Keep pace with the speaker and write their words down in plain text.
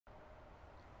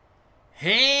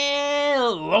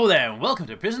Hello there, and welcome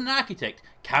to Prison Architect,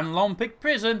 Can Longpig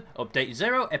Prison, Update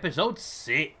 0, Episode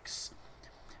 6.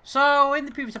 So, in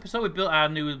the previous episode we built our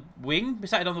new wing. We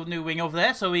started on the new wing over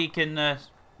there so we can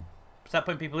start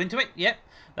putting people into it. Yep,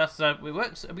 that's it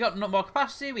works. We got no more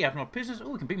capacity, we have more prisoners.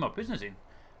 Oh, we can bring more prisoners in.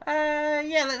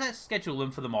 Yeah, let's schedule them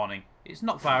for the morning. It's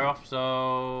not far off,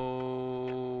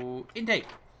 so... Intake.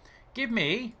 Give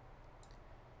me...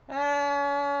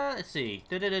 let's see.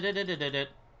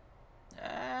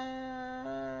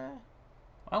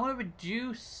 I want to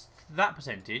reduce that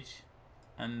percentage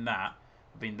and that,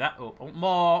 bring that up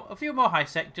a few more high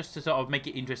sec just to sort of make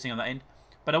it interesting on that end.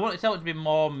 But I want it to be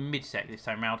more mid sec this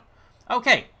time round.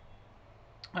 Okay,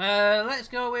 let's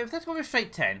go with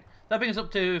straight 10. That brings us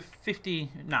up to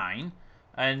 59,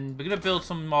 and we're gonna build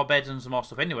some more beds and some more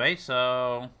stuff anyway.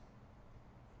 So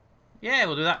yeah,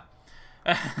 we'll do that.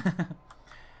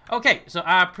 Okay, so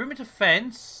our perimeter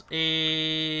fence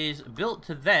is built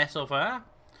to there so far,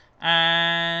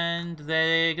 and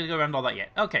they're going to go around all that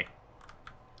yet. Okay,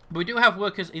 but we do have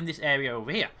workers in this area over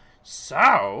here.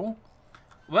 So,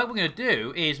 what we're going to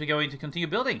do is we're going to continue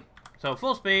building. So,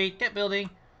 full speed, get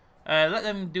building, let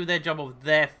them do their job over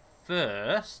there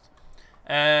first.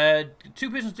 2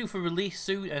 prisoners due for release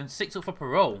soon, and 6 up for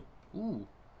parole. Ooh.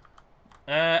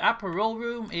 Our parole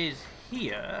room is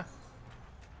here.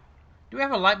 Do we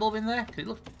have a light bulb in there? Because it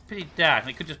looks pretty dark,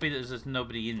 and it could just be that there's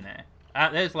nobody in there.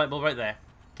 There's a light bulb right there.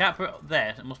 Can't put it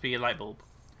there, it must be a light bulb.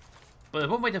 But there's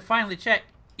one way to finally check.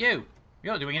 You're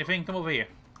not doing anything, come over here.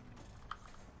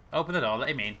 Open the door, let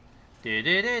him in.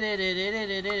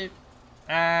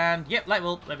 And, yep, light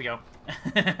bulb, there we go.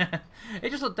 It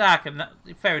just looked dark, and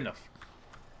fair enough.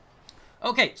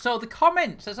 Okay, so the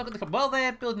comments, let's look at the comments. Well,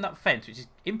 they're building that fence, which is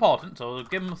important, so we'll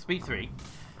give them speed 3.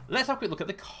 Let's have a quick look at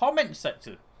the comments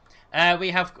sector. We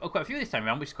have quite a few this time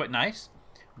around, which is quite nice.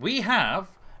 We have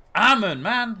Ammon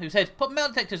Man, who says, put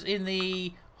metal detectors in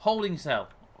the holding cell.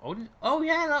 Oh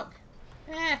yeah, look.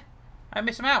 Yeah, I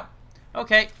missed them out.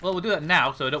 Okay, well, we'll do that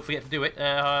now, so don't forget to do it.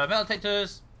 Metal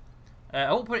detectors.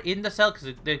 I won't put it in the cell,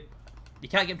 because you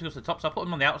can't get them to the top, so I'll put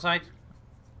them on the outside.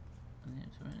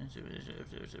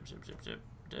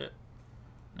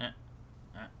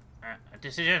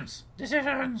 Decisions.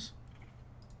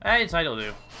 Inside will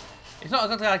do. It's not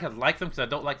exactly like I'd like them, because I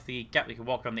don't like the gap you can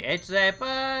walk around the edge there,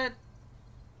 but...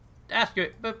 Ask you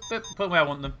it. Boop, boop, put them where I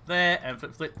want them. There, and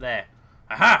flip there.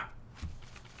 Aha!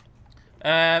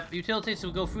 Utilities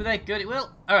will go through there. Good, it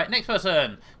will. Alright, next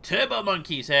person. Turbo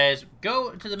Monkey says,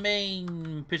 go to the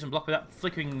main prison block with that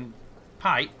flickering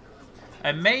pipe,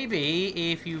 and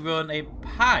maybe if you run a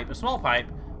pipe, a small pipe,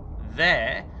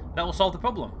 there, that will solve the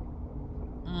problem.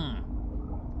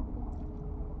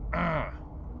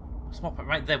 Small pipe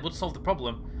right there would solve the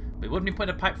problem, but it wouldn't be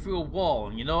putting a pipe through a wall,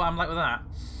 and you know what I'm like with that.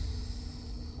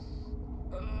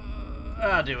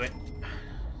 I'll do it.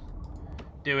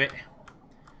 Do it.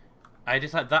 I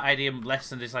just like that idea less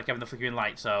than just like having the flickering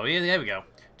light, so yeah, there we go.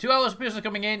 2 hours of prisoners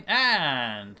coming in,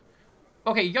 and...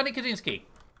 Okay, Yannick Kaczynski.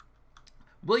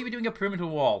 Will you be doing a perimeter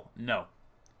wall? No.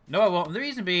 No, I won't. And the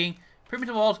reason being,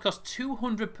 perimeter walls cost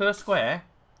 200 per square,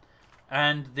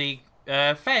 and the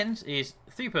fence is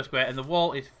 3 per square, and the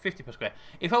wall is 50 per square.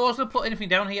 If I was to put anything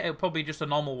down here, it would probably be just a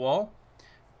normal wall.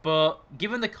 But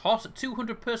given the cost at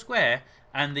 200 per square,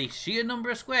 and the sheer number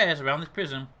of squares around this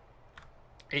prison,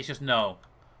 it's just no.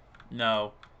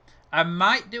 No. I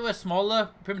might do a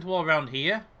smaller perimeter wall around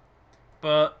here,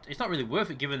 but it's not really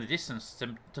worth it given the distance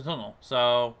to tunnel.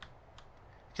 So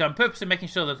I'm purposely making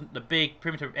sure there's the big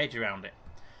perimeter edge around it.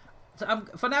 So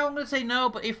for now, I'm going to say no,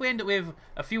 but if we end up with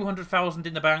a few 100,000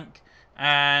 in the bank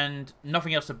and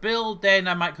nothing else to build, then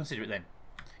I might consider it then.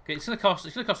 It's going to cost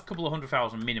a couple of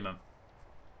 100,000 minimum.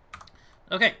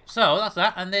 Okay, so that's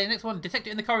that, and then the next one, detector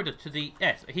in the corridor to the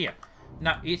here.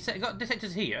 Now you've got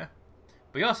detectors here,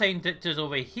 but you're saying detectors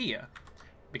over here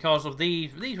because of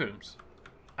these rooms,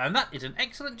 and that is an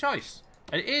excellent choice.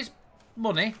 And it is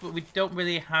money, but we don't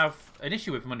really have an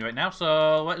issue with money right now,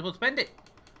 so we'll spend it.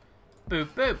 Boop,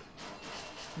 boop.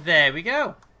 There we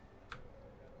go.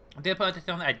 Did I put a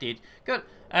detector on that? I did. Good.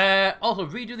 Also,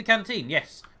 redo the canteen.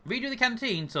 Yes. Redo the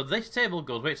canteen so this table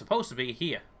goes where it's supposed to be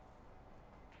here.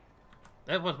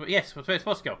 Yes, that's where it's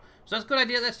supposed to go. So that's a good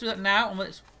idea. Let's do that now, and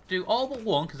let's do all but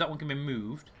one, because that one can be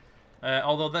moved.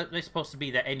 Although they're supposed to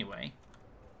be there anyway.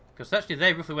 Because actually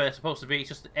they're roughly where they're supposed to be. It's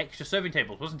just the extra serving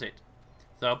tables, wasn't it?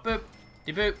 So, boop,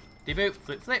 de-boop, de-boop,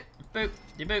 flip, flip, boop,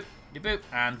 de-boop, de-boop,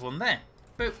 and one there.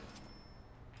 Boop.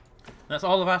 That's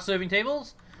all of our serving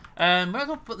tables. We're going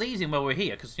to put these in while we're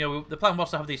here, because you know the plan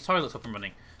was to have these toilets up and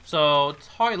running. So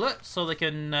toilets, so they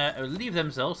can relieve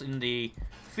themselves in the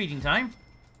feeding time.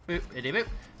 boop, biddy boop.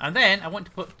 And then I want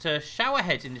to put shower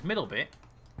heads in this middle bit.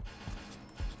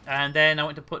 And then I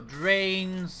want to put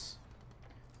drains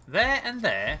there and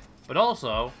there. But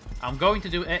also, I'm going to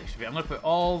do extra bit. I'm going to put it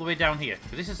all the way down here.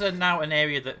 Because this is now an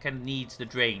area that kind of needs the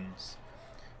drains.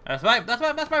 That's my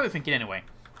way of thinking anyway.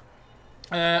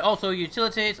 Also,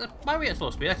 utilities. Why are we at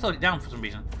slow speed? I slowed it down for some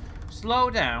reason. Slow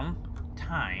down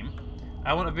time.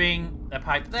 I want to bring a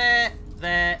pipe there,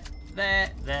 there,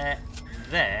 there, there,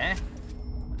 there,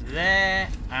 there,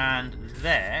 and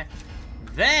there.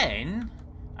 Then,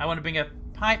 I want to bring a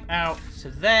pipe out to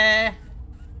there.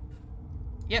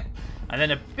 Yep. And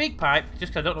then a big pipe,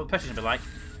 just because I don't know what the pressure's going to be like,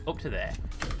 up to there.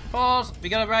 Pause. We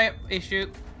got a riot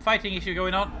issue, fighting issue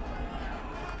going on.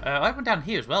 I went down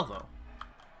here as well, though.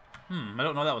 I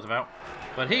don't know what that was about.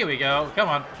 But here we go. Come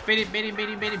on. Beat him, beat him, beat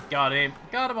him, beat him. Got him.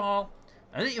 Got them all.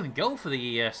 I didn't even go for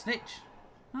the snitch.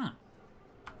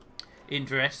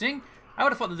 Interesting. I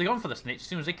would have thought that they'd gone for the snitch as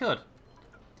soon as they could.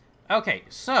 Okay,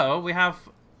 so we have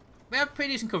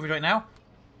pretty decent coverage right now.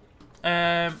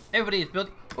 Everybody is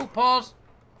building. Oh, pause.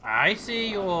 I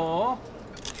see your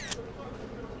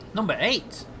number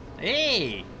 8.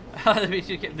 Hey! They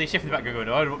shift in the background going,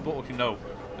 I don't actually know.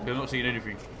 I'm not seeing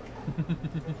anything.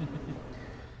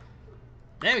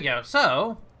 There we go.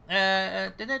 So, we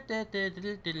got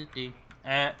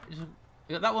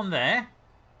that one there.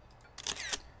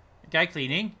 Guy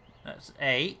cleaning. That's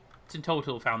 8. It's in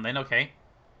total found then. Okay.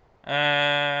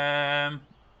 I'm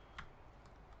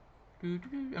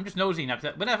just nosy now.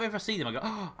 Whenever I see them, I go,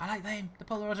 oh, I like them. The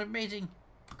Polaroids are amazing.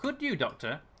 Could you,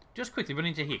 Doctor, just quickly run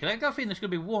into here? Because I got a feeling there's going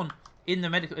to be one in the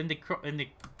medical,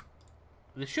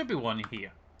 there should be one in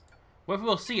here. Whether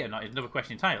we'll see it or not is another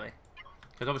question entirely.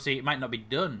 Because obviously it might not be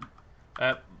done.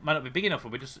 Might not be big enough,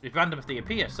 but it's random if they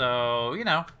appear. So, you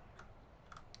know.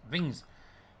 Things.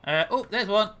 Oh, there's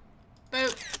one.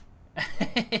 Boop.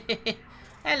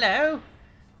 Hello.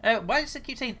 Why does it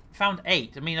keep saying found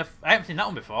 8? I mean, I haven't seen that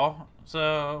one before.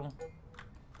 So.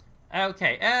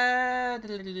 Okay. I'm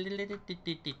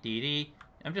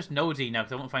just nosy now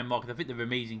because I want to find more because I think they're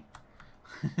amazing.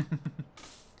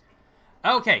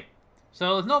 Okay.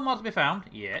 So there's no more to be found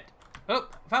yet. Oh,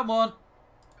 found one.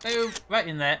 Boom. Right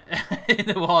in there. In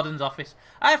the Warden's office.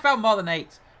 I found more than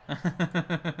 8.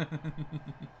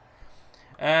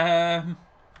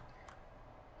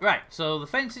 Right, so the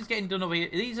fence is getting done over here.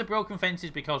 These are broken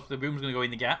fences because the room's going to go in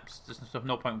the gaps. There's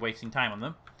no point wasting time on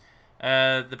them.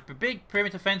 The big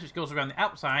perimeter fence which goes around the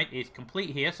outside is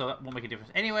complete here, so that won't make a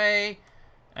difference anyway.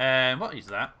 What is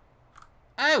that?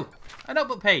 Oh, a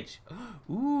notebook page.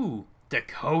 Ooh, the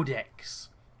Codex.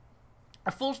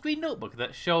 A full screen notebook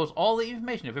that shows all the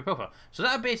information of your profile. So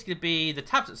that would basically be the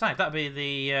tabs outside. That would be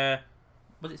the,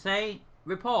 what does it say?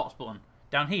 Reports button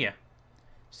down here.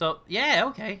 So, yeah,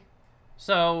 okay.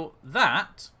 So,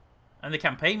 that, and the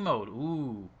campaign mode,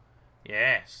 ooh,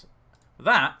 yes.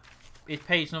 That is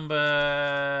page number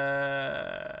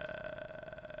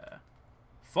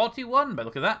 41, but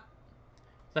look at that.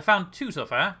 So I found 2 so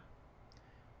far.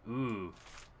 Ooh.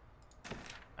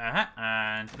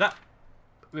 And that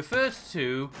refers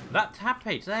to that tab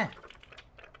page there.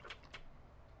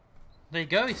 There you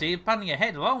go, you see, planning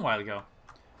ahead a long while ago.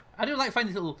 I do like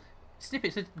finding these little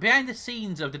snippets behind the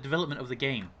scenes of the development of the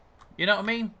game. You know what I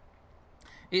mean?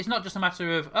 It's not just a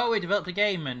matter of, oh, we developed a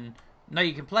game and now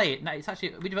you can play it. No, it's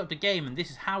actually, we developed a game and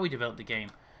this is how we developed the game.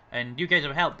 And you guys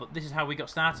have helped, but this is how we got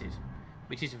started.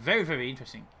 Which is very, very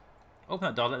interesting. Open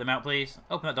that door, let them out, please.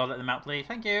 Open that door, let them out, please.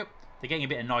 Thank you. They're getting a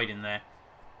bit annoyed in there.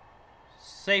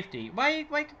 Safety. Why?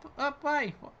 What?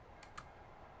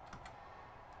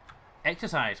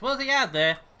 Exercise. Well, there's a yard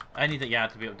there. I need that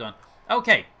yard to be done.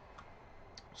 Okay.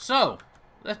 So,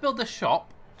 let's build the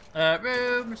shop.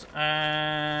 Rooms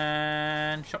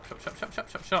and shop. Put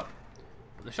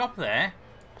the shop there,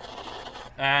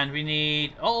 and we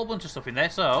need a whole bunch of stuff in there.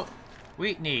 So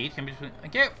we need,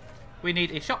 okay, we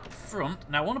need a shop front.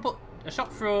 Now I want to put a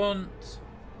shop front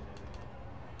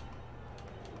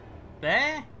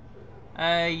there.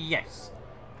 Yes.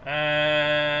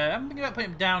 I'm thinking about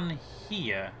putting it down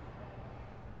here.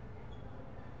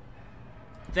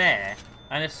 There,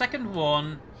 and a second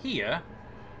one here.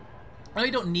 I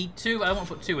don't need 2, I won't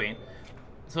put 2 in.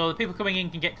 So the people coming in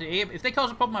can get to it. If they cause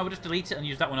a problem, I will just delete it and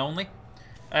use that one only.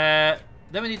 Then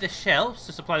we need the shelves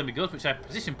to supply them with goods, which I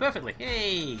position perfectly.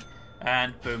 Yay!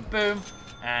 And boom, boom.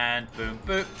 And boom,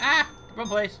 boom. Ah! Wrong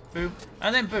place. Boom.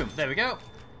 And then boom. There we go.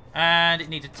 And it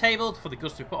needs a table for the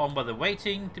goods to be put on while they're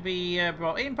waiting to be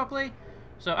brought in properly.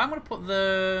 So I'm going to put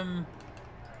them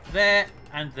there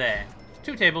and there.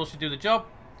 2 tables should do the job.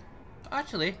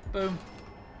 Actually, boom.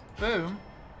 Boom.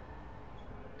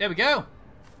 There we go.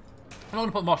 I don't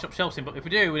want to put more shop shelves in, but if we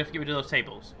do, we have to get rid of those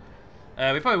tables.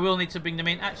 We probably will need to bring them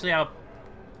in. Actually, I'll...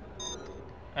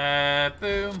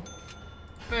 boom.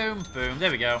 Boom, boom.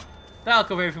 There we go. That'll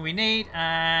cover everything we need.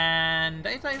 And...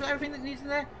 is that everything that needs in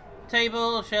there?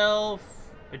 Table, shelf,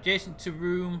 adjacent to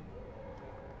room.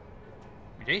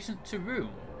 Adjacent to room?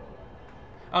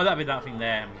 Oh, that'll be that thing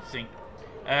there, I'm guessing.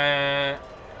 Yeah,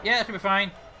 that should be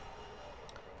fine.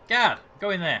 Guard,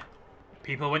 go in there.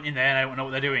 People went in there and I don't know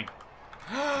what they're doing.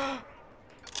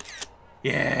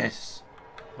 Yes!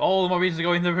 All the more reason to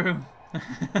go in the room.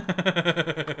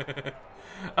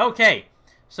 Okay,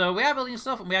 so we are building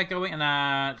stuff and we are going and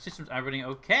our systems are running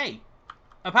okay.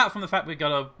 Apart from the fact we've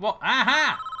got a... what?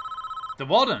 Aha! The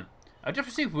Warden. I just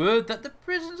received word that the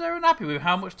prisoners are unhappy with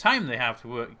how much time they have to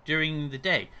work during the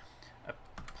day.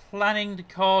 Planning to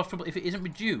cause trouble if it isn't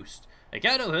reduced. I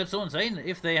heard someone saying that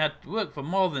if they had to work for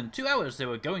more than 2 hours, they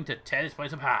were going to tear this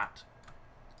place apart.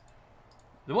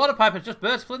 The water pipe has just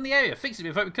burst in the area. Fix it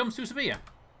before it becomes too severe.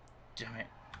 Damn it.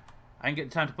 I didn't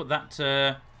get time to put that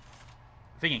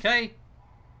thing in. Can I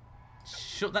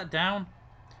shut that down?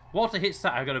 Water hits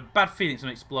that. I've got a bad feeling it's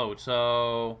going to explode.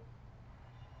 So...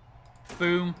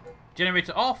 boom.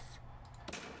 Generator off.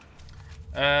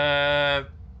 Where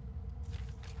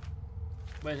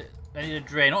is it? I need a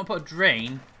drain. I want to put a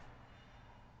drain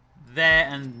there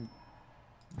and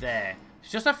there.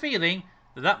 It's just a feeling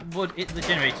that that would hit the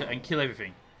generator and kill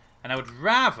everything. And I would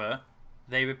rather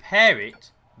they repair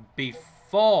it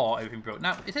before everything broke.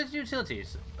 Now, it says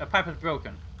utilities. A pipe has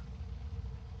broken.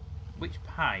 Which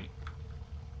pipe?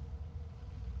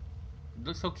 It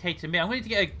looks okay to me. I'm going to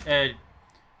get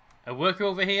a worker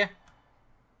over here.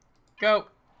 Go.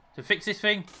 To fix this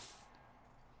thing.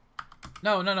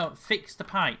 No, no, no. Fix the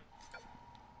pipe.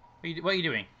 What are you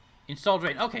doing? Install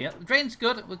drain. Okay, drain's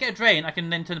good. We'll get a drain. I can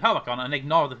then turn the power back on and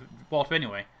ignore the water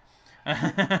anyway.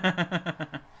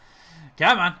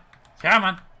 Come on. Come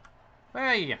on. Where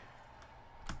are you?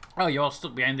 Oh, you're all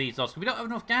stuck behind these doors. We don't have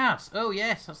enough gas. Oh,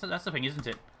 yes. That's the thing, isn't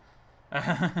it?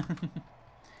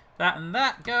 That and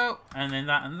that go. And then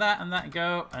that and that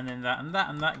go. And then that and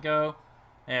that go.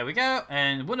 There we go.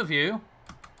 And one of you...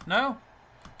 no?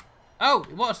 Oh,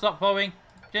 water stopped pouring.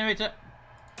 Generator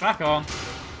back on.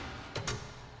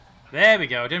 There we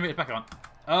go. Generator's back on.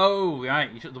 Oh,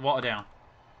 right. You took the water down.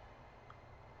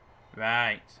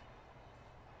 Right.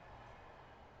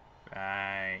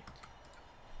 Right.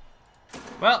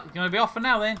 Well, it's going to be off for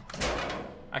now then.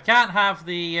 I can't have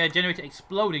the generator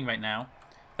exploding right now.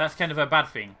 That's kind of a bad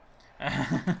thing.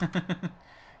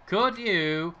 Could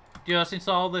you just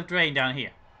install the drain down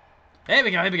here? There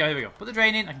we go, here we go, here we go. Put the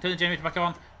drain in, I can turn the generator back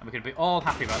on, and we can be all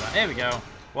happy about that. There we go.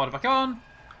 Water back on.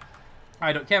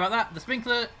 I don't care about that. The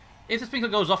sprinkler, if the sprinkler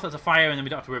goes off, there's a fire, and then we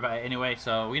don't have to worry about it anyway,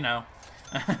 so, you know.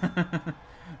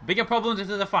 Bigger problems if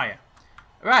there's a fire.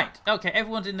 Right, okay,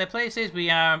 everyone's in their places.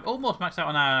 We are almost maxed out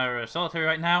on our solitary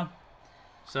right now.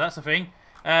 So that's the thing.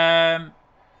 But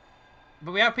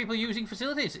we have people using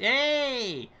facilities.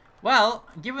 Yay! Well,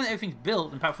 given that everything's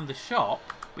built, apart from the shop,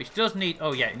 which does need...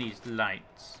 oh yeah, it needs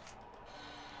lights.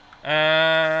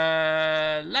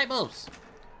 Light bulbs.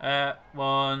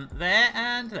 One there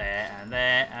and there and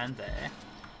there and there.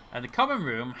 And the common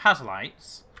room has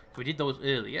lights. We did those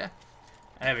earlier.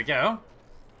 There we go.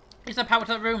 Is there power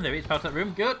to that room? There is power to that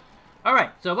room. Good. Alright,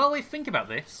 so while we think about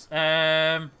this,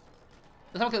 let's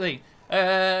have a look at the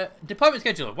deployment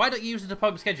scheduler. Why don't you use the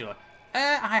deployment scheduler?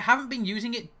 I haven't been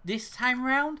using it this time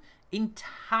around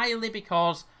entirely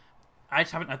because I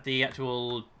just haven't had the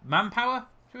actual manpower,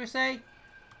 shall we say,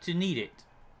 to need it.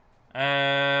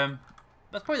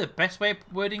 That's probably the best way of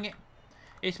wording it.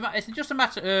 It's just a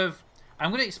matter of I'm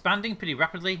going to expanding pretty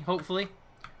rapidly, hopefully,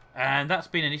 and that's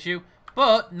been an issue.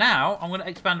 But now I'm going to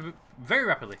expand very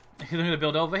rapidly. I'm going to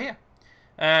build over here.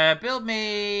 Build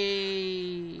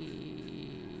me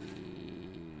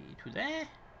to there.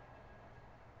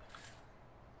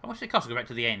 How much did it cost to go back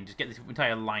to the end? Just get this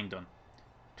entire line done.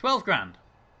 12 grand.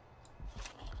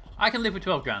 I can live with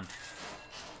 12 grand.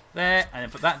 There, and then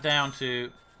put that down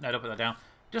to... no, don't put that down.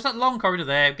 Just that long corridor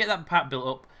there. Get that part built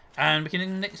up. And we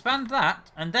can expand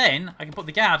that. And then I can put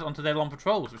the guards onto their long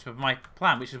patrols, which was my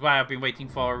plan. Which is why I've been waiting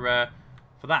for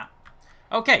that.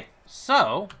 Okay,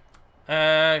 so...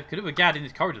 could have a guard in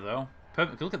this corridor, though.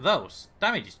 Perfect. Look at those.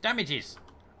 Damages. Damages.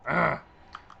 Ugh.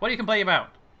 What do you complain about?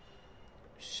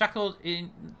 Shackled in...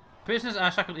 prisoners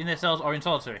are shackled in their cells or in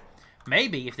solitary.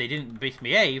 Maybe if they didn't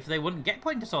misbehave, they wouldn't get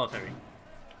put into solitary.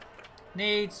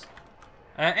 Needs.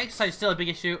 Exercise is still a big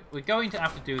issue. We're going to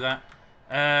have to do that.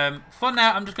 For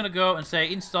now, I'm just going to go and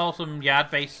say install some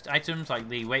yard-based items like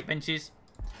the weight benches.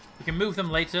 We can move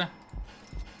them later.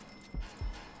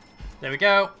 There we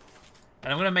go.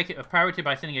 And I'm going to make it a priority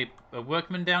by sending a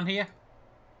workman down here.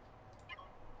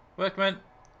 Workman.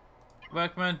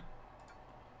 Workman.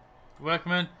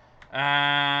 Workman.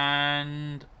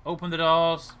 And open the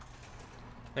doors.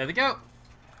 There they go.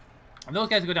 And those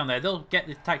guys will go down there. They'll get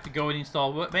the tag to go and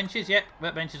install workbenches. Yep,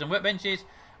 workbenches and workbenches.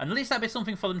 And at least that'll be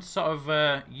something for them to sort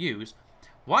of use.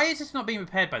 Why is this not being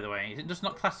repaired, by the way? Is it just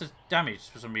not classed as damaged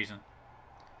for some reason?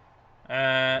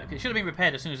 It should have been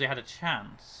repaired as soon as they had a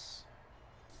chance.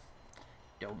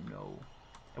 Don't know.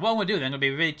 And what I'm going to do then, I'm going to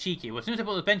be really cheeky. Well, as soon as I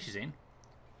put those benches in,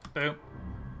 boom.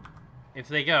 If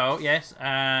they go, yes,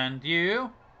 and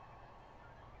you.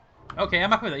 Okay,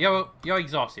 I'm happy with that. You're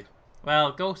exhausted.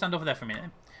 Well, go stand over there for a minute.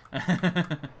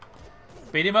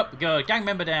 Beat him up. Good. Gang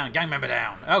member down. Gang member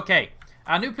down. Okay.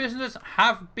 Our new prisoners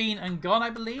have been and gone, I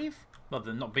believe. Well,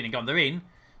 they're not been and gone. They're in.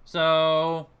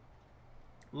 So,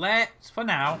 let's, for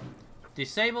now,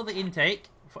 disable the intake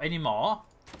for any more.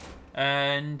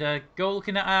 And go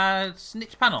looking at our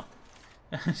snitch panel.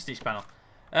 Snitch panel.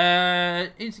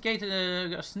 Instigator,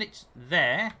 got a snitch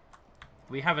there.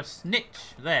 We have a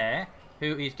snitch there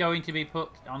who is going to be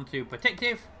put onto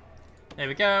protective. There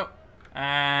we go.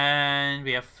 And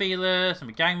we have feelers and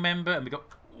a gang member and we got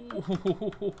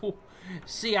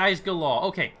CIs galore.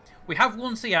 Okay, we have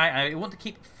one CI and I want to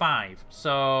keep 5.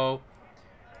 So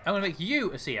I'm going to make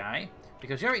you a CI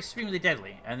because you're extremely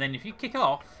deadly. And then if you kick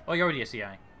off, oh, you're already a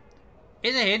CI.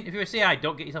 Here's a hint, if you're a CI,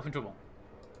 don't get yourself in trouble.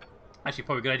 Actually,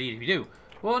 probably a good idea if you do.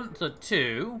 1, so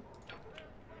 2,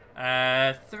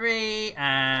 3,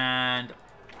 and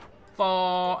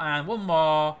 4, and 1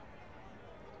 more.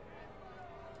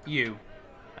 You.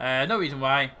 No reason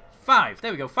why. 5.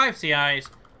 There we go. 5 CIs.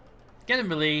 Get them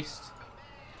released.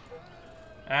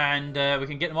 And we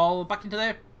can get them all back into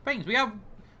their things. We have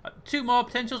 2 more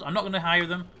potentials. I'm not going to hire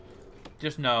them.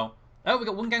 Just know. Oh, we've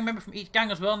got 1 gang member from each gang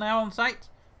as well now on site.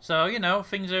 So, you know,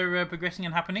 things are progressing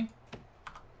and happening.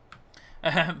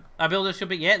 Our builders should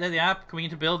be... Yeah, there they are. Coming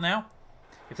into build now.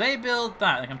 If they build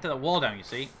that, I can take that wall down, you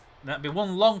see. That'd be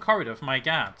 1 long corridor for my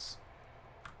guards.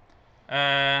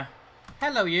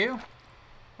 Hello, you.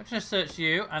 I'm going to search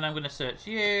you, and I'm going to search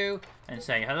you, and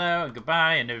say hello, and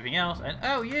goodbye, and everything else, and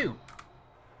oh, you!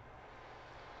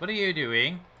 What are you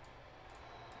doing?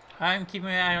 I'm keeping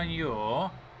my eye on you.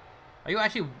 Are you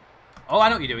actually... Oh, I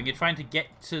know what you're doing. You're trying to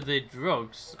get to the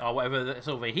drugs, or whatever that's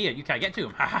over here. You can't get to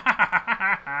them.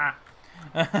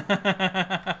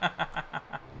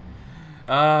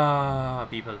 Ah,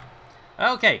 people.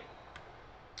 Okay.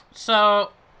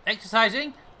 So,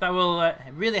 exercising. That will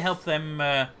really help them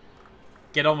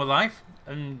get on with life.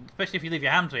 And especially if you leave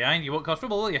your hands behind, you won't cause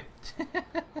trouble, will you?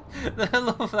 I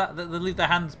love that they leave their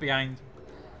hands behind.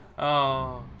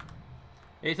 Oh.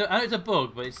 I know it's a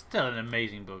bug, but it's still an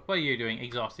amazing bug. What are you doing?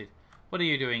 Exhausted. What are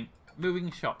you doing?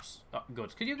 Moving shops. Oh,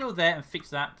 good. Could you go there and fix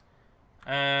that?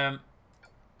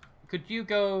 Could you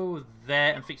go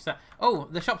there and fix that? Oh,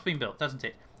 the shop's been built, doesn't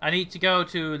it? I need to go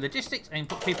to logistics and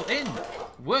put people in.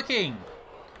 Working.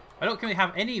 I don't currently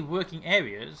have any working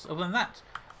areas other than that.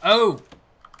 Oh!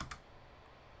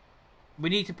 We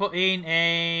need to put in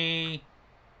a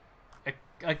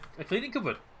cleaning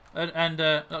cupboard.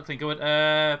 Not cleaning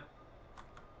cupboard,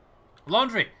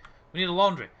 laundry. We need a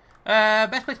laundry.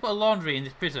 Best place to put a laundry in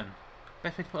this prison.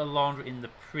 Best place to put a laundry in the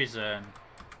prison.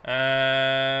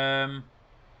 I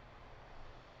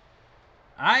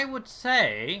would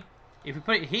say if we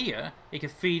put it here, it could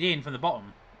feed in from the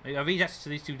bottom. I have easy access to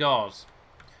these 2 doors.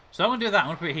 So I'm going to do that. I'm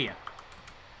going to put it here.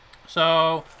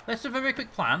 So let's do a very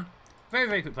quick plan. Very,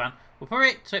 very quick plan. We'll put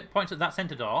it so it points at that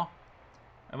center door.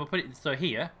 And we'll put it so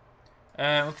here.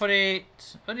 We'll put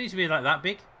it... It needs to be like that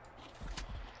big.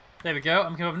 There we go.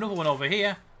 And we can have another one over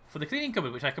here for the cleaning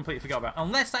cupboard, which I completely forgot about.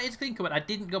 Unless that is a cleaning cupboard. I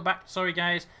didn't go back. Sorry,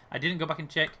 guys. I didn't go back and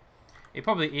check. It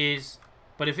probably is.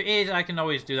 But if it is, I can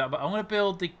always do that. But I'm going to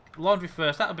build the laundry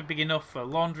first. That'll be big enough for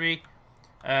laundry.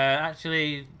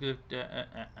 Actually,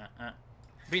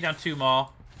 beat down 2 more.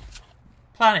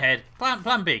 Plan ahead.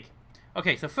 Plan big.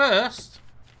 Okay, so first,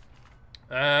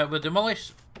 we'll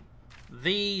demolish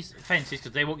these fences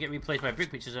because they won't get replaced by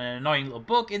brick, which is an annoying little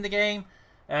bug in the game.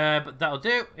 But that'll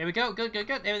do. Here we go. Good, good,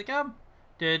 good. Here we go.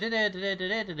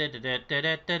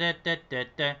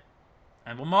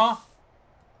 And 1 more.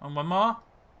 And 1 more.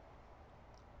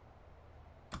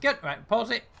 Good. Right,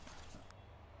 pause it.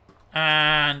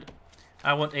 And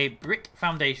I want a brick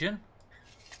foundation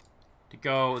to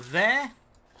go there.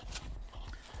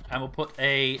 And we'll put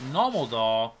a normal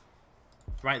door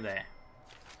right there.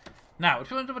 Now, I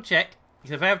just want to double check,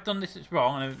 because if I have done this, it's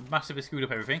wrong, and I've massively screwed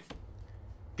up everything.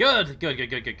 Good, good, good,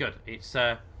 good, good, good. It's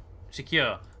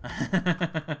secure.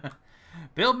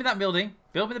 Build me that building.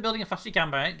 Build me the building as fast as you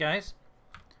can, guys.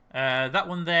 That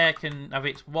one there can have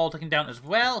its wall taken down as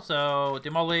well. So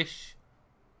demolish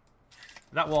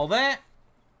that wall there.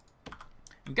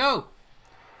 And go.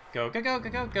 Go, go, go, go,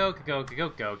 go, go, go, go, go,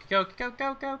 go, go, go,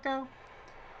 go, go, go.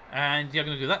 And you're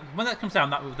going to do that. When that comes down,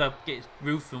 that will get its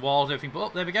roof and walls and everything put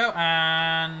up. There we go.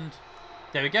 And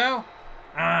there we go.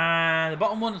 And the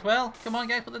bottom one as well. Come on,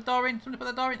 guys, put the door in. Somebody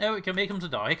put the door in. Oh, here comes the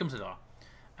door. Here comes the door.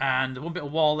 And one bit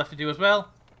of wall left to do as well.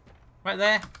 Right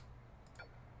there.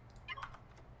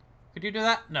 Could you do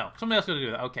that? No. Somebody else got to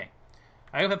do that. Okay.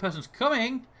 I hope that person's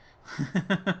coming.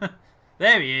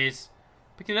 There he is.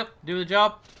 Pick it up. Do the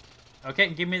job. Okay,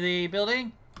 give me the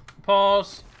building.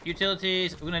 Pause.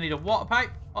 Utilities. We're going to need a water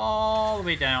pipe all the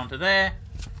way down to there.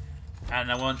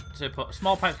 And I want to put a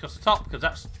small pipe across the top because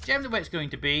that's generally where it's going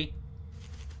to be.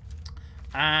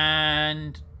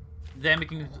 And then we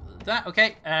can... that,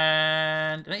 okay.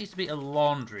 And it needs to be a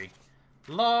laundry.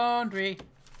 Laundry.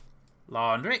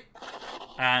 Laundry.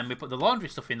 And we put the laundry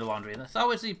stuff in the laundry. And that's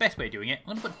always the best way of doing it. I'm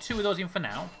going to put 2 of those in for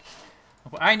now.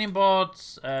 I'll put ironing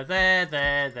boards there,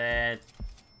 there, there,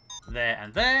 there,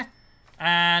 and there.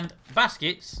 And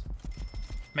baskets.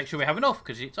 Make sure we have enough,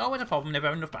 because it's always a problem never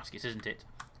having enough baskets, isn't it?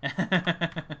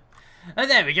 And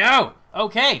there we go.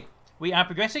 Okay. We are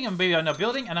progressing and we are now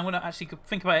building. And I'm going to actually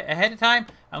think about it ahead of time.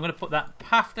 I'm going to put that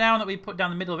path down that we put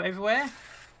down the middle of everywhere.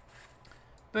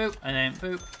 Boop. And then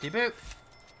boop. De-boop.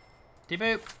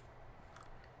 De-boop.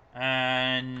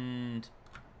 And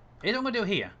here's what I'm going to do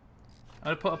here. I'm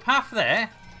going to put a path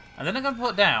there. And then I'm going to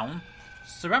put down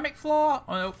ceramic floor.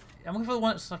 Oh, no. I'm looking for the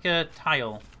one that's like a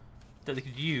tile that they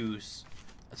could use.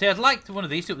 See, I'd like one of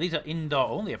these two. These are indoor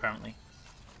only, apparently.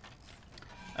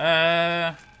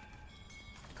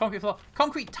 Concrete floor.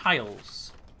 Concrete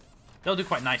tiles. They'll do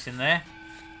quite nice in there.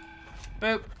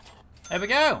 Boop. There we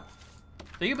go.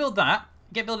 So you build that.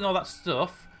 Get building all that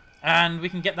stuff. And we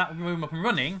can get that room up and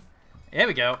running. There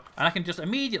we go. And I can just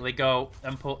immediately go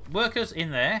and put workers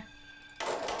in there.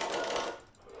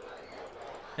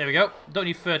 There we go. Don't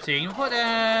need 13. But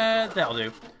that'll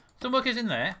do. Some workers in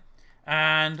there.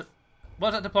 And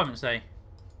what does that deployment say?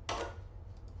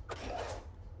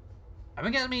 I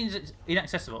think that means it's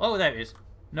inaccessible. Oh, there it is.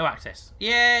 No access.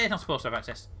 Yeah, it's not supposed to have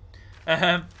access.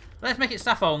 Let's make it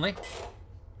staff only.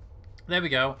 There we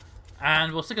go.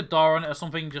 And we'll stick a door on it or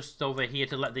something just over here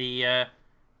to let the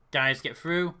guys get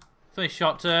through. So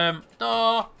short term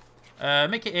door.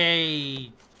 Make it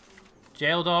a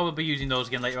jail door. We'll be using those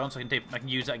again later on, so I can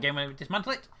use that again when we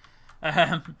dismantle it.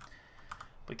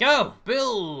 But go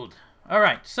build. All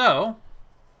right, so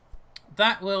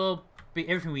that will be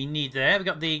everything we need there. We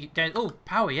got the guys. Oh,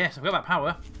 power. Yes, I forgot about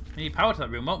power. We need power to that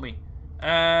room, won't we?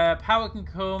 Power can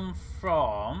come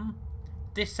from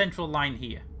this central line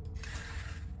here.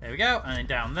 There we go, and then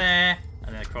down there,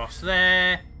 and then across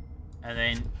there, and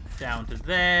then down to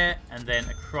there, and then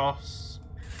across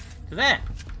to there.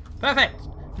 Perfect.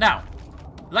 Now,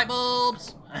 light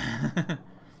bulbs.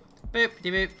 Boop,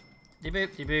 de boop, de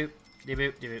boop, de boop, de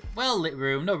boop, de boop. Well lit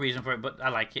room, no reason for it, but I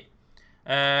like it.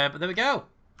 But there we go.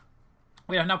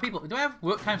 We have now people. Do I have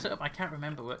work time set up? I can't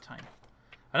remember work time.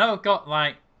 I know I've got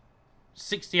like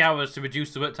 60 hours to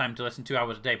reduce the work time to less than 2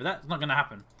 hours a day, but that's not going to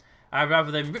happen. I'd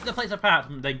rather them rip the place apart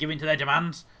than give in to their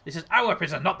demands. This is our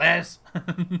prison, not theirs.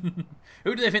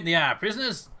 Who do they think they are?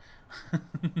 Prisoners?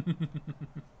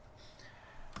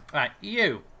 Right,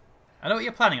 you. I know what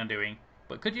you're planning on doing,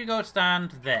 but could you go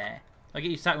stand there? I'll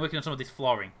get you started working on some of this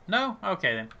flooring. No?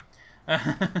 Okay then.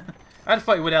 I just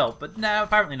thought it would help, but no,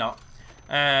 apparently not.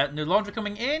 New laundry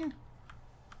coming in.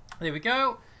 There we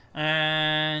go.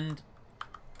 And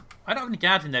I don't have any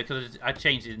guards in there because I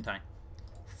changed it, didn't I?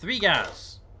 3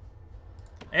 guards.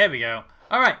 There we go.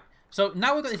 Alright, so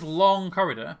now we've got this long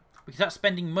corridor. We can start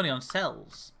spending money on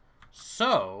cells.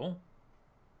 So,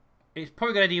 it's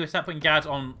probably a good idea we start putting guards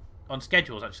on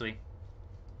schedules, actually.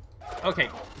 Okay,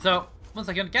 so, one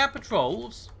second. Guard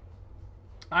patrols.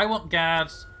 I want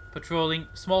guards patrolling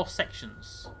small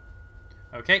sections.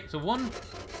 Okay, so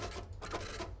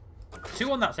 2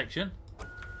 on that section,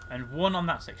 and 1 on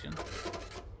that section.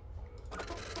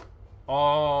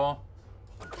 Or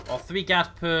 3 guards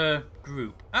per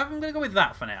group. I'm going to go with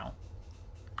that for now.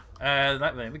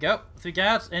 There we go. 3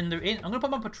 guards, and they're in. I'm going to put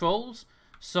them on patrols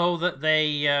so that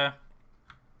they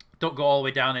don't go all the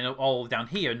way down and all down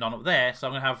here and none up there. So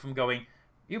I'm going to have them going,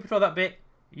 you patrol that bit,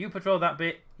 you patrol that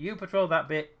bit, you patrol that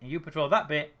bit, and you patrol that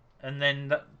bit, and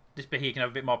then this bit here can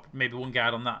have a bit more, maybe 1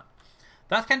 guard on that.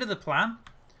 That's kind of the plan.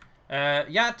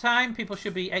 Yard time, people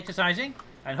should be exercising,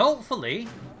 and hopefully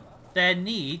their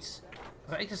needs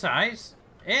for exercise,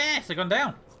 yes, they've gone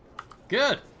down.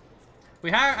 Good. We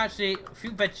are actually a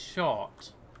few beds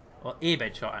short, or a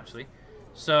bed short actually.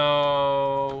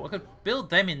 So I could build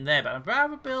them in there, but I'd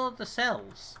rather build the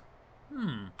cells.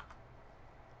 Come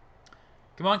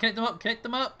on, connect them up, connect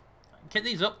them up. Get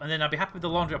these up, and then I'll be happy with the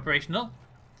laundry operational.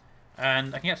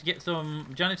 And I can actually get some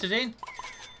janitors in.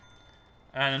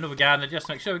 And another gardener just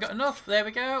to make sure we've got enough. There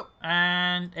we go.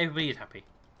 And everybody is happy.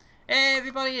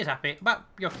 Everybody is happy.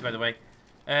 About Yoki, by the way.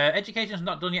 Education's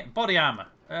not done yet. Body armor.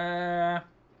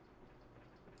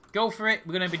 Go for it.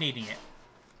 We're going to be needing it.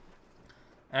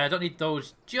 Don't need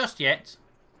those just yet.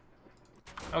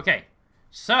 Okay.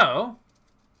 So,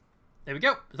 there we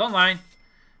go. It's online.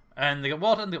 And they got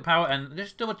water and they got power. And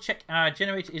just double check our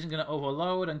generator isn't going to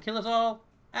overload and kill us all.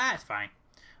 Ah, it's fine.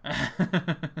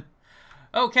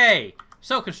 Okay.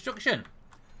 So, construction.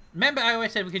 Remember I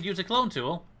always said we could use a clone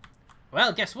tool?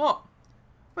 Well, guess what?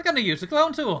 We're going to use the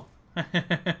clone tool.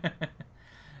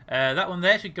 That one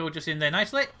there should go just in there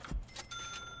nicely.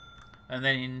 And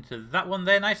then into that one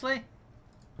there nicely.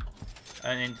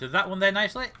 And into that one there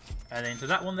nicely. And into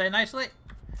that one there nicely.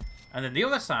 And then the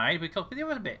other side, we copy the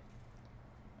other bit.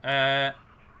 Where's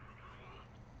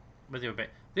the other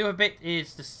bit? The other bit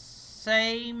is the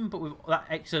same, but with that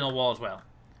external wall as well.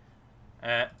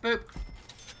 Boop.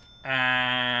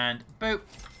 And boop.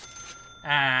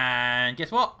 And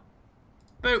guess what?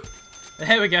 Boop.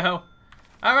 There we go.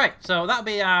 Alright, so that'll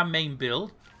be our main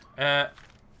build. Oh,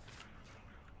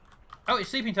 it's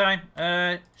sleeping time.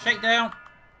 Shakedown.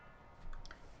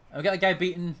 I've got a guy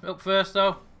beaten up first,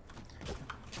 though.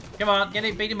 Come on, get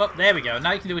it, beat him up. There we go.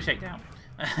 Now you can do a shakedown.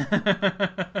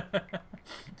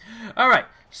 Alright,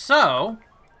 so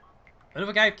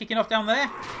another guy kicking off down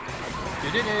there.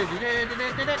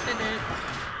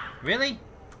 Really?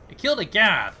 He killed a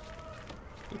guard.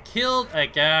 He killed a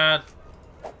guard.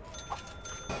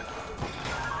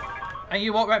 And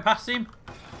you walk right past him?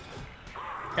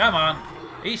 Come on.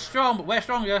 He's strong, but we're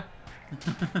stronger.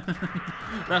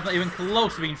 That's not even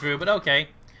close to being true, but okay.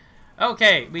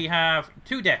 Okay, we have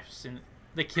 2 deaths.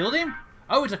 They killed him?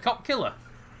 Oh, he's a cop killer.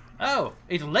 Oh,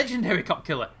 he's a legendary cop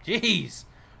killer. Jeez.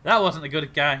 That wasn't a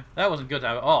good guy. That wasn't good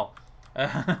at all.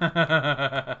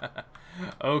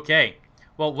 Okay.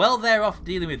 Well, while they're off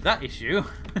dealing with that issue,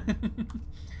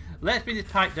 let's bring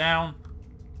this pipe down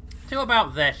to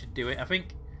about there should do it, I think.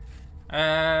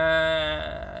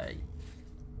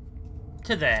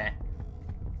 To there.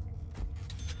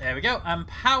 There we go. And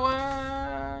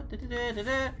power.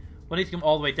 We'll need to come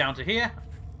all the way down to here.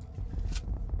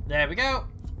 There we go.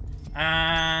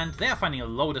 And they are finding a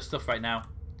load of stuff right now.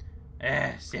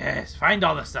 Yes, yes. Find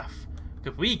all the stuff.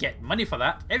 Because we get money for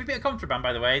that. Every bit of contraband,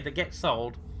 by the way, that gets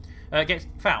sold, gets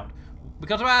found.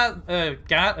 Because of our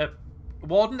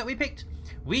warden that we picked,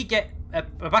 we get a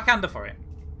backhander for it.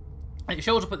 And it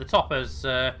shows up at the top as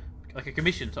like a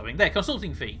commission or something. There,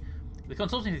 consulting fee. The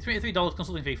consulting fee, $3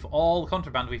 consulting fee for all the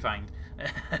contraband we find.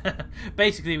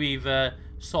 Basically, we've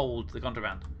sold the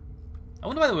contraband. I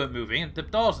wonder why they weren't moving. The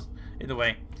door's in the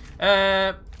way.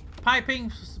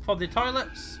 Piping for the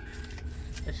toilets.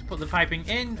 Let's put the piping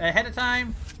in ahead of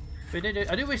time.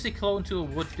 I do wish the clone tool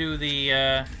would do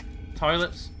the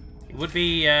toilets. It would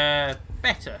be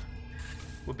better.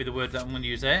 Would be the word that I'm going to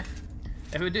use there.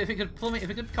 If it could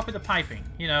copy the piping,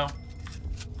 you know.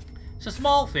 It's a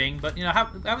small thing, but you know,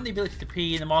 having the ability to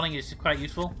pee in the morning is quite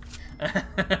useful.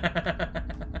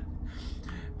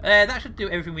 That should do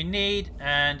everything we need,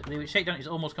 and the shakedown is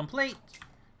almost complete.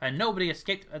 And nobody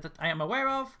escaped that I am aware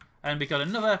of. And we got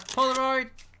another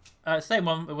Polaroid. Same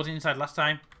one, it wasn't inside last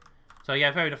time. So yeah,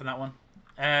 very enough on that one.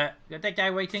 Got a dead guy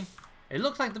waiting. It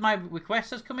looks like my request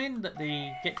has come in, that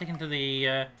they get taken to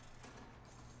the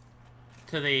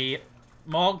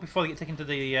morgue before they get taken to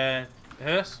the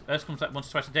hearse. Hearse comes like once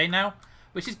or twice a day now,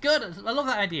 which is good. I love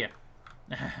that idea.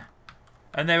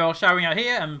 And they're all showering out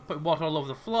here and putting water all over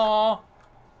the floor.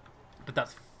 But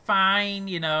that's fine,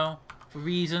 you know, for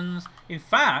reasons. In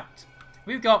fact,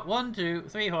 we've got 1, 2,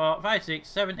 3, 4, 5, 6,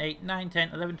 7, 8, 9, 10,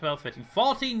 11, 12, 13,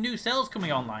 14 new cells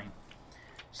coming online.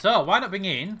 So why not bring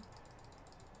in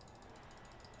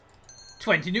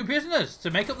 20 new prisoners to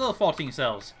make up the 14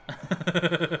 cells?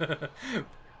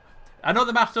 I know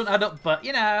the maths don't add up, but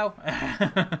you know,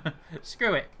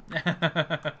 screw it.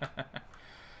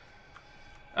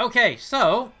 Okay,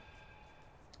 so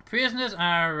prisoners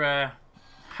are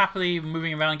happily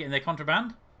moving around and getting their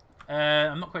contraband.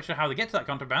 I'm not quite sure how they get to that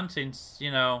contraband, since, you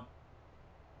know,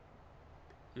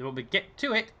 they won't get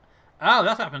to it. Oh,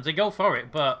 that happens. They go for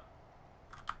it, but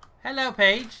hello,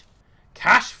 page.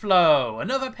 Cash flow.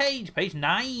 Another page. Page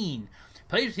 9.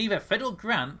 Players receive a federal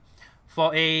grant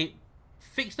for a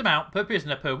fixed amount per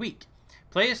prisoner per week.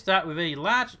 Players start with a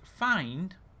large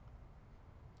fund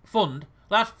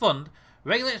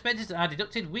Regular expenses are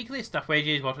deducted weekly. Staff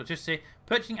wages, water, electricity.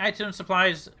 Purchasing items and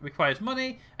supplies requires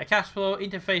money. A cash flow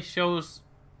interface shows...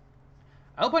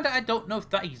 I'll point out I don't know if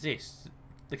that exists.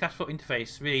 The cash flow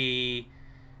interface really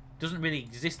doesn't really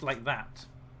exist like that.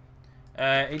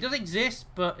 It does exist,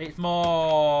 but it's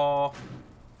more...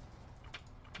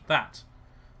 that.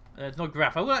 There's no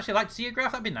graph. I would actually like to see a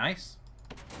graph. That'd be nice.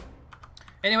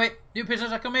 Anyway, new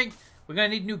prisoners are coming. We're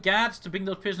going to need new guards to bring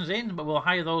those prisoners in, but we'll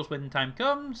hire those when time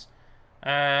comes.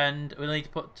 And we'll need to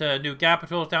put new guard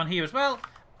patrols down here as well.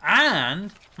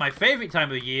 And my favourite time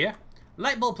of the year,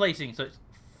 light bulb placing. So it's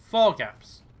 4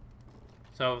 gaps.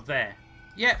 So there.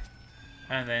 Yep.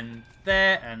 And then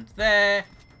there, and there,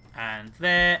 and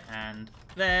there, and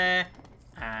there,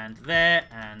 and there,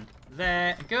 and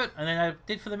there. Good. And then I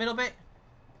did for the middle bit.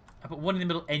 I put 1 in the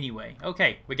middle anyway.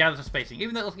 Okay, regardless of spacing.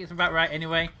 Even though it looks like it's about right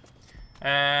anyway.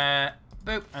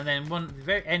 Boop. And then 1 at the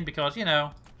very end because, you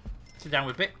know, it's a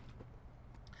downward bit.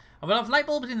 And we'll have light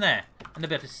bulbs in there. And they'll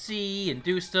be able to see and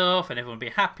do stuff. And everyone will be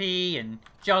happy and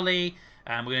jolly.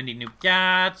 And we're going to need new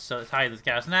guards. So let's hire those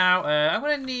guards now. I'm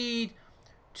going to need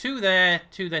 2 there,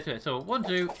 2 there, 2 there. So 1,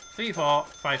 2, 3, 4,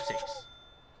 5, 6.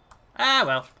 Ah,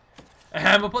 well.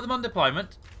 We'll put them on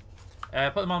deployment.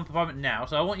 Put them on deployment now.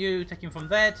 So I want you taking from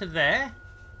there to there.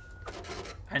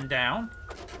 And down.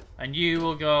 And you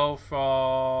will go from...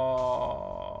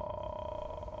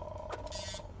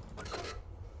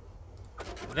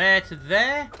 there to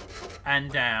there. And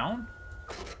down.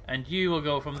 And you will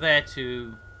go from there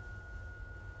to...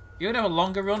 You're going to have a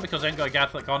longer run because I haven't got a guard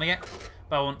for that corner yet.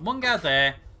 But I want 1 guard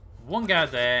there, 1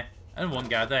 guard there, and 1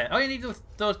 guard there. All you need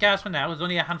those guards for now. There's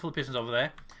only a handful of prisoners over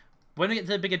there. When we get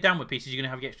to the bigger downward pieces, you're going to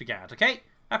have the extra guards, okay?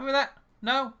 Happy with that?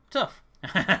 No? Tough.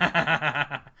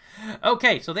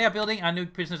 Okay, so they are building. Our new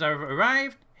prisoners have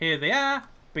arrived. Here they are.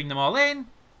 Bring them all in.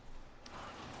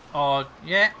 Or,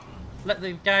 yeah. Let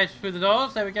the guys through the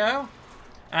doors. There we go.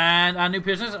 And our new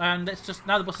prisoners. And let's just,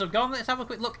 now the buses have gone, let's have a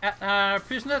quick look at our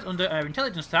prisoners under our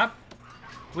intelligence tab.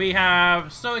 We have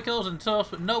Stoicals and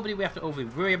Toast, but nobody we have to overly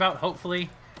worry about, hopefully,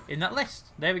 in that list.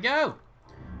 There we go.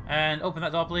 And open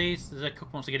that door, please. There's a cook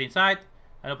who wants to get inside.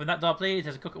 And open that door, please.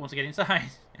 There's a cook who wants to get inside.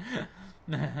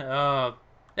 Oh,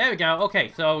 there we go.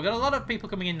 Okay, so we've got a lot of people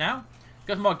coming in now.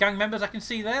 Got some more gang members I can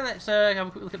see there. Let's have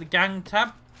a quick look at the gang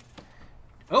tab.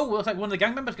 Oh, looks like one of the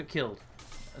gang members got killed.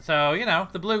 So, you know,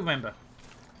 the blue member.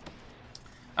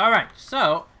 Alright,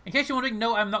 so, in case you're wondering,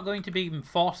 no, I'm not going to be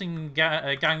forcing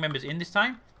gang members in this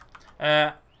time.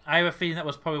 I have a feeling that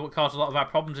was probably what caused a lot of our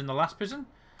problems in the last prison.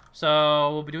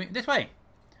 So, we'll be doing it this way.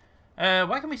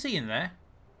 Why can we see in there?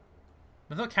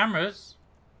 There's no cameras.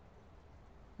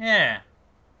 Yeah.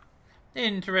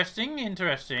 Interesting,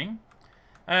 interesting.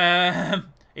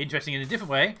 Interesting in a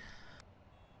different way.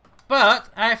 But,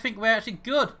 I think we're actually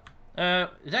good.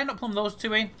 Did I not plumb those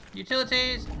 2 in?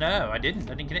 Utilities? No, I didn't.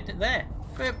 I didn't connect it there.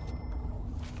 Boop.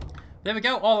 There we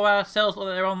go. All of our cells look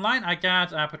like they're online. Our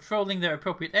guards are patrolling their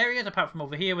appropriate areas, apart from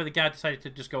over here where the guard decided to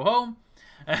just go home.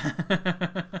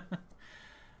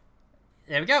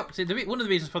 There we go. See, one of the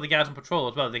reasons for the guards on patrol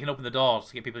as well, they can open the doors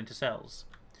to get people into cells.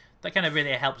 That kind of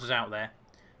really helps us out there.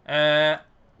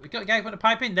 We've got a guy putting a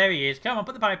pipe in. There he is. Come on,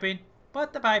 put the pipe in.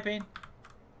 Put the pipe in.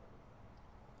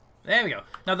 There we go.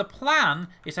 Now, the plan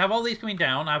is to have all these coming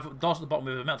down. I have doors at the bottom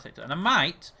with a metal detector. And I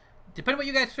might, depending on what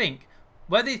you guys think,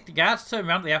 where the guards turn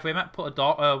around at the halfway mark, put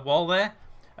a wall there.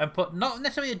 And put, not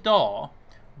necessarily a door,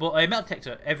 but a metal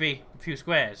detector every few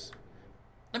squares.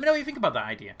 Let me know what you think about that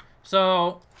idea.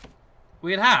 So,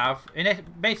 we'd have,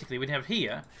 basically, we'd have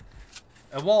here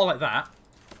a wall like that.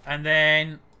 And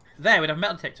then there we'd have a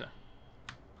metal detector.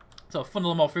 So,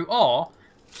 funnel them all through. Or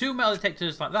 2 metal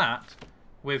detectors like that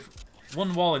with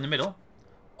 1 wall in the middle,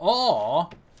 or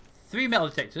 3 metal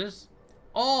detectors,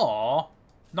 or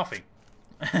nothing.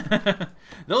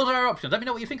 Those are our options. Let me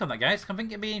know what you think on that, guys. I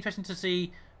think it'd be interesting to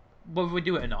see whether we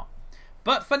do it or not.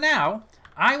 But for now,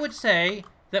 I would say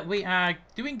that we are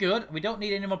doing good. We don't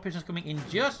need any more prisoners coming in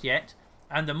just yet,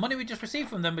 and the money we just received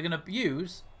from them, we're going to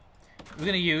use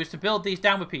to build these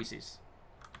downward pieces.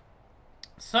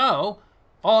 So,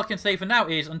 all I can say for now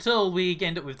is until we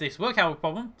end up with this work hour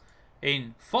problem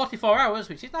in 44 hours,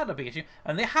 which is not a big issue,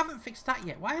 and they haven't fixed that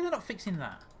yet. Why are they not fixing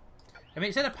that? I mean,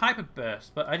 it said a pipe had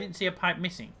burst, but I didn't see a pipe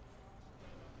missing.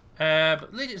 But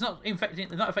it's not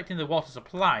affecting the water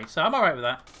supply, so I'm alright with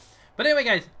that. But anyway,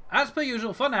 guys, as per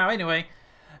usual, for now, anyway,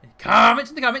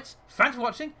 comments in the comments, thanks for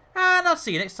watching, and I'll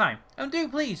see you next time. And do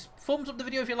please, thumbs up the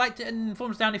video if you liked it, and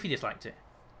thumbs down if you disliked it.